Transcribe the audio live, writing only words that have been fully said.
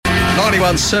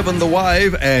91.7 The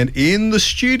Wave, and in the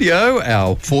studio,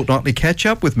 our fortnightly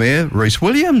catch-up with Mayor Rhys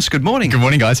Williams. Good morning. Good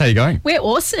morning, guys. How are you going? We're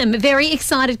awesome. Very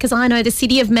excited because I know the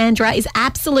city of Mandurah is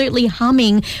absolutely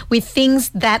humming with things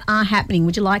that are happening.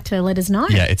 Would you like to let us know?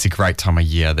 Yeah, it's a great time of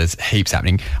year. There's heaps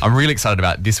happening. I'm really excited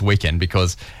about this weekend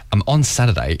because on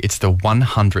Saturday, it's the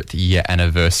 100th year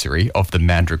anniversary of the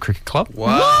Mandurah Cricket Club.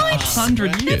 Wow. What?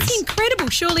 100 years. That's incredible.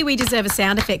 Surely we deserve a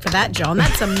sound effect for that, John.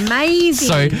 That's amazing.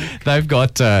 So they've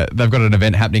got an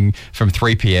event happening from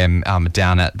 3 p.m.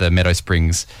 Down at the Meadow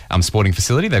Springs sporting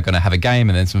facility. They're going to have a game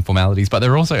and then some formalities, but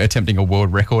they're also attempting a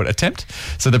world record attempt.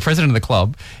 So the president of the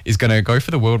club is going to go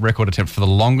for the world record attempt for the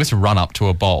longest run-up to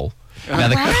a bowl. Now,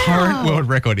 the current world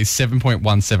record is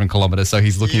 7.17 kilometres, so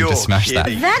he's looking to smash that.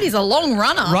 That is a long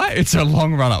run-up. Right, it's a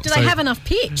long run-up. Do they have enough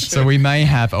pitch? So we may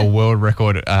have a world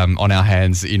record on our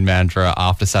hands in Mandurah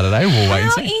after Saturday. We'll wait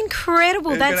and see. How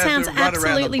incredible. That sounds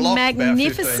absolutely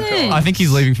magnificent. I think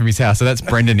he's leaving from his house. So that's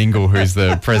Brendan Ingle, who's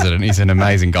the president. He's an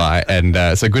amazing guy.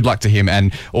 And so good luck to him.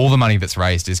 And all the money that's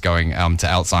raised is going to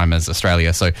Alzheimer's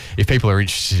Australia. So if people are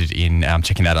interested in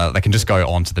checking that out, they can just go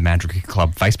on to the Mandurah Cricket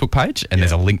Club Facebook page, and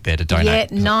there's a link there to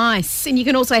donate. Yeah, nice. And you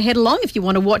can also head along if you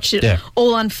want to watch it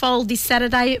all unfold this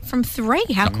Saturday from 3.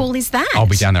 How cool is that? I'll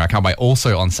be down there. I can't wait.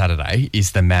 Also on Saturday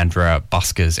is the Mandurah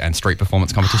Buskers and street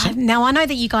performance competition. Now, I know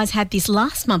that you guys had this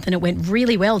last month and it went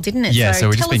really well, didn't it? Yeah, so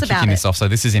we've just been kicking this off. So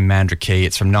this is in Mandurah Quay.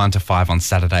 It's from 9 to 5 on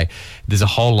Saturday. There's a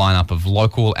whole lineup of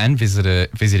local and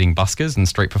visiting buskers and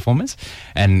street performers.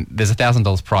 And there's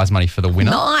 $1,000 prize money for the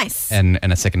winner. Nice. And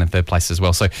a second and third place as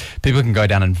well. So people can go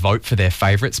down and vote for their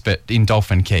favourites. But in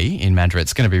Dolphin Quay, in Mandurah,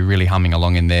 it's going to be really humming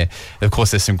along in there. Of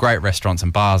course, there's some great restaurants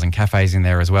and bars and cafes in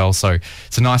there as well. So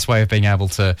it's a nice way of being able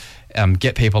to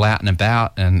get people out and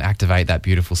about and activate that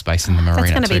beautiful space in the marina.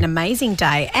 That's going to be an amazing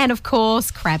day. And, of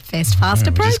course, Crab Fest fast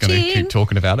approaching. We're just going to keep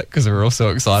talking about it because we're all so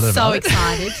excited about it.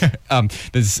 So excited.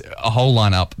 There's a whole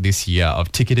lineup this year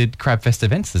of ticketed Crab Fest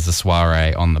events. There's a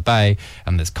soiree on the bay,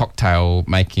 and there's cocktail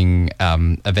making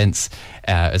events,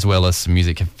 as well as some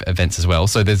music events as well.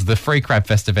 So there's the free Crab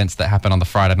Fest events that happen on the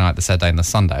Friday night, the Saturday and the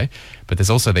Sunday, but there's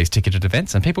also these ticketed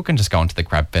events, and people can just go onto the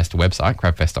Crab Fest website,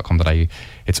 crabfest.com.au.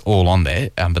 It's all on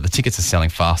there, but the tickets are selling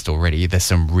fast already. There's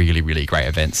some really, really great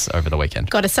events over the weekend.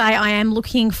 Got to say, I am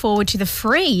looking forward to the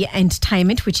free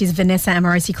entertainment, which is Vanessa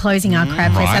Amorosi closing our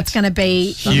Crab Fest. That's going to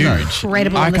be huge.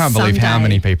 Incredible. I can't believe how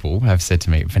many people have said to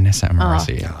me, Vanessa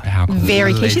Amorosi. How cool.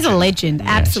 Very cool. She's a legend,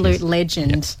 absolute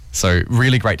legend. Yeah. So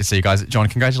really great to see you guys. John,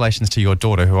 congratulations to your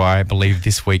daughter, who I believe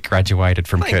this week graduated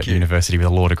from Curtin University with a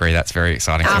law degree. That's very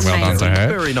exciting. So well done to her.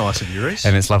 Very nice of you, Rhys.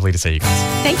 And it's lovely to see you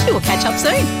guys. Thank you. We'll catch up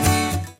soon.